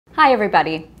Hi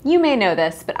everybody. You may know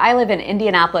this, but I live in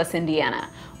Indianapolis, Indiana,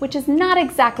 which is not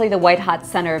exactly the white-hot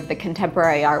center of the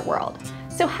contemporary art world.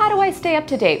 So how do I stay up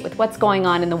to date with what's going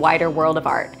on in the wider world of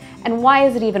art? And why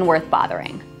is it even worth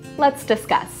bothering? Let's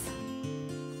discuss.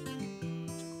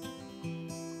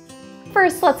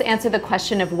 First, let's answer the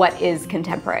question of what is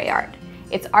contemporary art.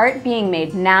 It's art being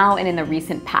made now and in the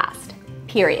recent past.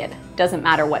 Period. Doesn't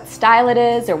matter what style it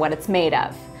is or what it's made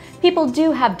of. People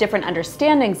do have different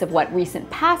understandings of what recent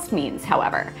past means,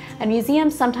 however, and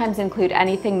museums sometimes include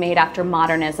anything made after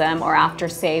modernism or after,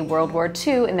 say, World War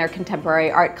II in their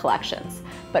contemporary art collections.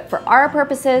 But for our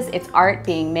purposes, it's art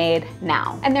being made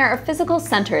now. And there are physical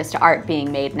centers to art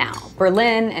being made now: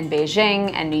 Berlin and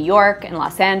Beijing and New York and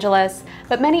Los Angeles,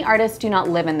 but many artists do not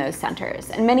live in those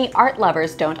centers, and many art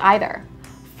lovers don't either.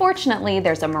 Fortunately,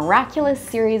 there's a miraculous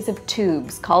series of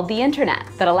tubes called the internet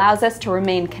that allows us to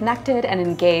remain connected and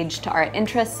engaged to our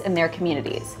interests in their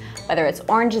communities, whether it's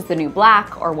Orange is the New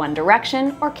Black or One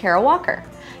Direction or Kara Walker.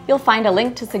 You'll find a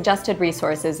link to suggested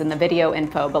resources in the video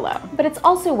info below. But it's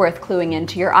also worth cluing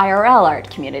into your IRL art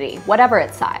community, whatever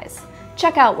its size.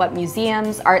 Check out what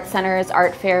museums, art centers,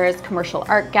 art fairs, commercial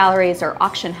art galleries, or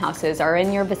auction houses are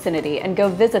in your vicinity and go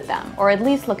visit them, or at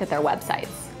least look at their websites.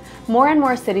 More and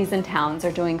more cities and towns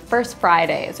are doing First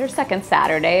Fridays or Second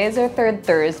Saturdays or Third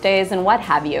Thursdays and what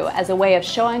have you as a way of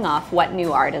showing off what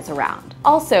new art is around.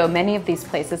 Also, many of these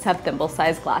places have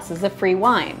thimble-sized glasses of free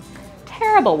wine.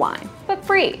 Terrible wine, but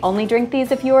free. Only drink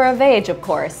these if you are of age, of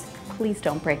course. Please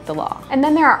don't break the law. And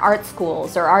then there are art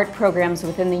schools or art programs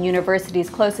within the universities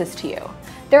closest to you.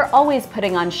 They're always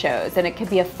putting on shows, and it could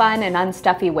be a fun and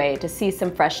unstuffy way to see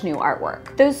some fresh new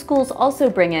artwork. Those schools also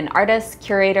bring in artists,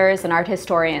 curators, and art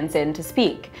historians in to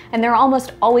speak, and they're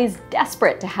almost always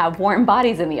desperate to have warm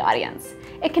bodies in the audience.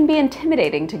 It can be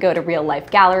intimidating to go to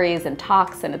real-life galleries and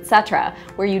talks and etc.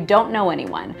 where you don't know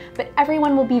anyone, but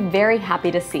everyone will be very happy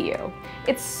to see you.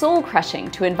 It's soul-crushing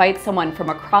to invite someone from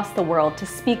across the world to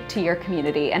speak to your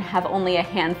community and have only a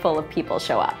handful of people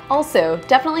show up. Also,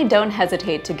 definitely don't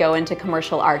hesitate to go into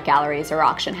commercial art galleries or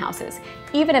auction houses,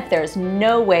 even if there's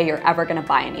no way you're ever going to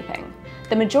buy anything.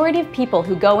 The majority of people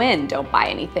who go in don't buy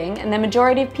anything, and the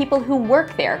majority of people who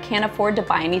work there can't afford to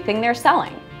buy anything they're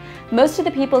selling. Most of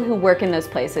the people who work in those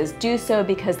places do so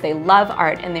because they love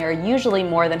art, and they are usually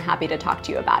more than happy to talk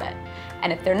to you about it.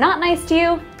 And if they're not nice to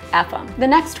you, F them. The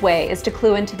next way is to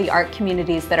clue into the art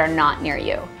communities that are not near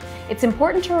you. It's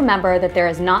important to remember that there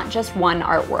is not just one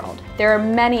art world. There are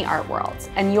many art worlds,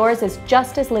 and yours is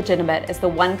just as legitimate as the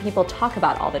one people talk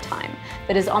about all the time,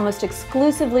 that is almost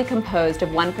exclusively composed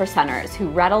of one-percenters who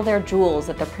rattle their jewels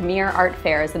at the premier art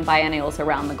fairs and biennials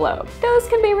around the globe. Those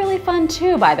can be really fun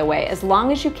too, by the way, as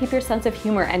long as you keep your sense of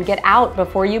humor and get out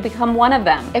before you become one of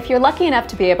them. If you're lucky enough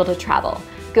to be able to travel,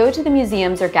 go to the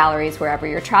museums or galleries wherever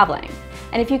you're traveling.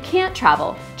 And if you can't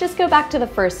travel, just go back to the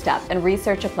first step and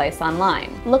research a place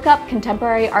online. Look up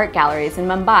contemporary art galleries in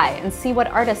Mumbai and see what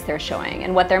artists they're showing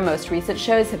and what their most recent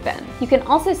shows have been. You can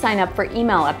also sign up for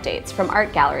email updates from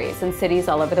art galleries in cities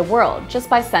all over the world just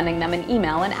by sending them an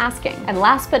email and asking. And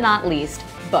last but not least,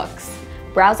 books.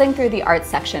 Browsing through the art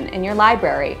section in your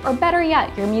library, or better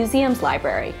yet, your museum's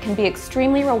library, can be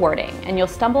extremely rewarding, and you'll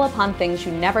stumble upon things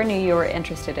you never knew you were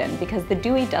interested in because the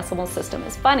Dewey Decimal System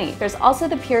is funny. There's also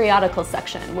the periodical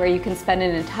section, where you can spend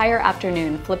an entire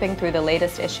afternoon flipping through the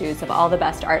latest issues of all the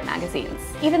best art magazines.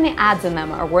 Even the ads in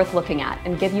them are worth looking at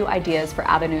and give you ideas for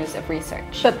avenues of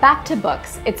research. But back to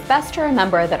books, it's best to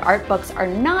remember that art books are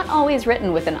not always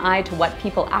written with an eye to what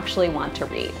people actually want to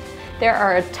read. There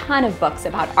are a ton of books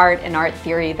about art and art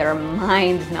theory that are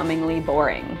mind-numbingly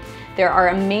boring. There are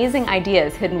amazing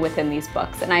ideas hidden within these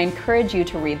books, and I encourage you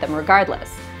to read them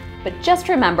regardless. But just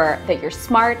remember that you're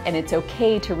smart and it's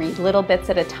okay to read little bits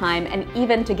at a time and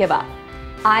even to give up.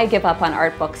 I give up on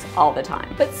art books all the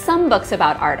time. But some books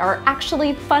about art are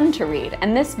actually fun to read,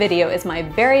 and this video is my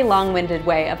very long-winded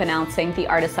way of announcing the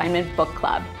Art Assignment Book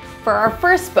Club. For our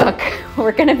first book,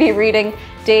 we're going to be reading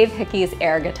Dave Hickey's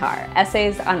Air Guitar,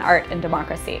 Essays on Art and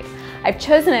Democracy. I've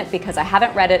chosen it because I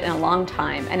haven't read it in a long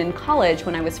time, and in college,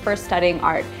 when I was first studying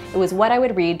art, it was what I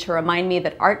would read to remind me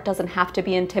that art doesn't have to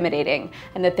be intimidating,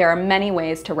 and that there are many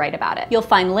ways to write about it. You'll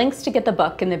find links to get the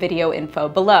book in the video info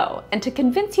below, and to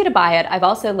convince you to buy it, I've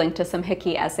also linked to some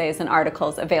Hickey essays and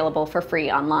articles available for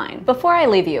free online. Before I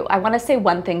leave you, I want to say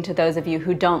one thing to those of you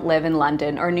who don't live in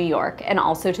London or New York, and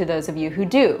also to those of you who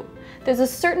do. There's a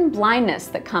certain blindness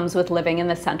that comes with living in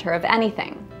the center of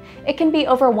anything. It can be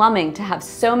overwhelming to have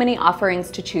so many offerings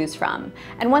to choose from,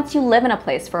 and once you live in a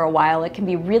place for a while, it can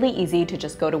be really easy to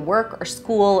just go to work or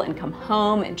school and come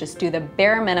home and just do the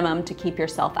bare minimum to keep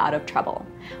yourself out of trouble.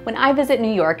 When I visit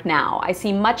New York now, I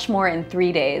see much more in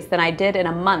 3 days than I did in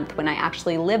a month when I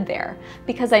actually lived there,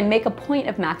 because I make a point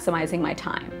of maximizing my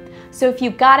time. So if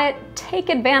you've got it, take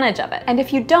advantage of it. And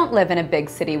if you don't live in a big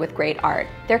city with great art,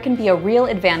 there can be a real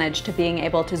advantage to being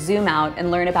able to zoom out and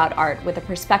learn about art with a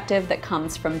perspective that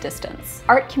comes from distance.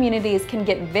 Art communities can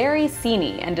get very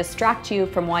sceney and distract you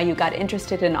from why you got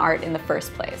interested in art in the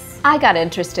first place. I got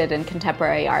interested in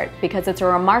contemporary art because it's a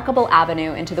remarkable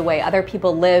avenue into the way other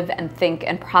people live and think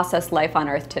and process life on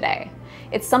Earth today.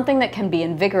 It's something that can be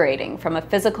invigorating from a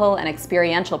physical and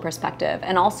experiential perspective,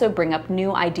 and also bring up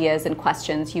new ideas and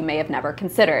questions you may have never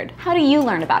considered. How do you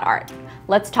learn about art?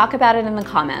 Let's talk about it in the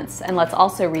comments, and let's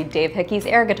also read Dave Hickey's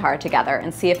air guitar together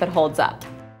and see if it holds up.